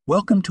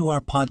Welcome to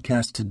our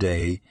podcast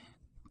today,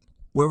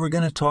 where we're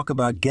going to talk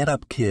about Get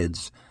Up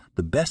Kids,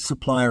 the best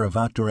supplier of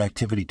outdoor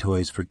activity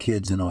toys for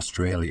kids in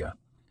Australia.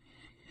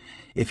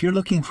 If you're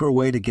looking for a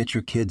way to get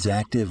your kids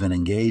active and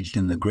engaged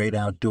in the great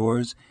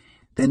outdoors,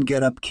 then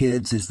Get Up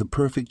Kids is the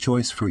perfect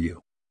choice for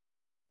you.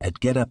 At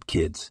Get Up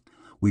Kids,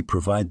 we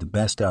provide the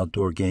best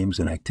outdoor games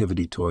and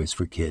activity toys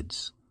for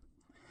kids.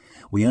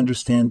 We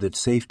understand that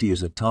safety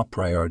is a top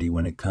priority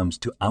when it comes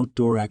to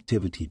outdoor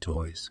activity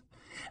toys,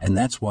 and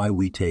that's why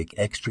we take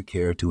extra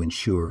care to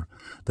ensure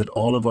that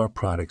all of our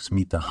products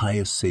meet the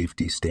highest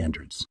safety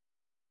standards.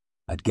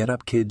 At Get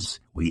Up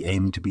Kids, we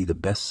aim to be the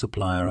best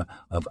supplier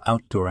of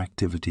outdoor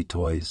activity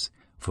toys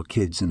for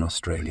kids in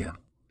Australia.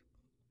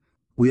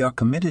 We are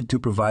committed to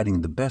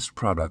providing the best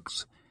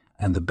products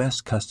and the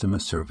best customer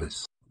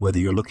service. Whether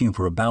you're looking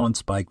for a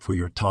balance bike for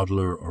your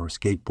toddler or a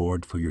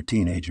skateboard for your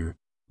teenager,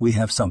 we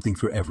have something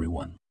for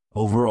everyone.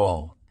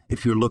 Overall,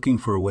 if you're looking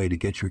for a way to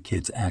get your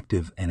kids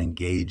active and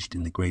engaged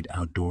in the great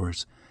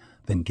outdoors,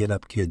 then Get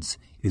Up Kids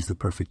is the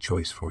perfect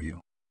choice for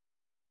you.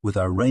 With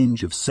our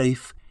range of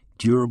safe,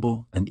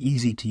 durable, and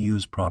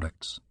easy-to-use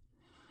products,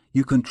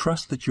 you can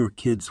trust that your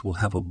kids will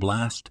have a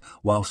blast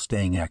while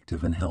staying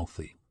active and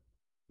healthy.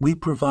 We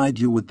provide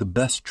you with the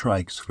best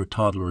trikes for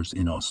toddlers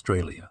in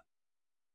Australia.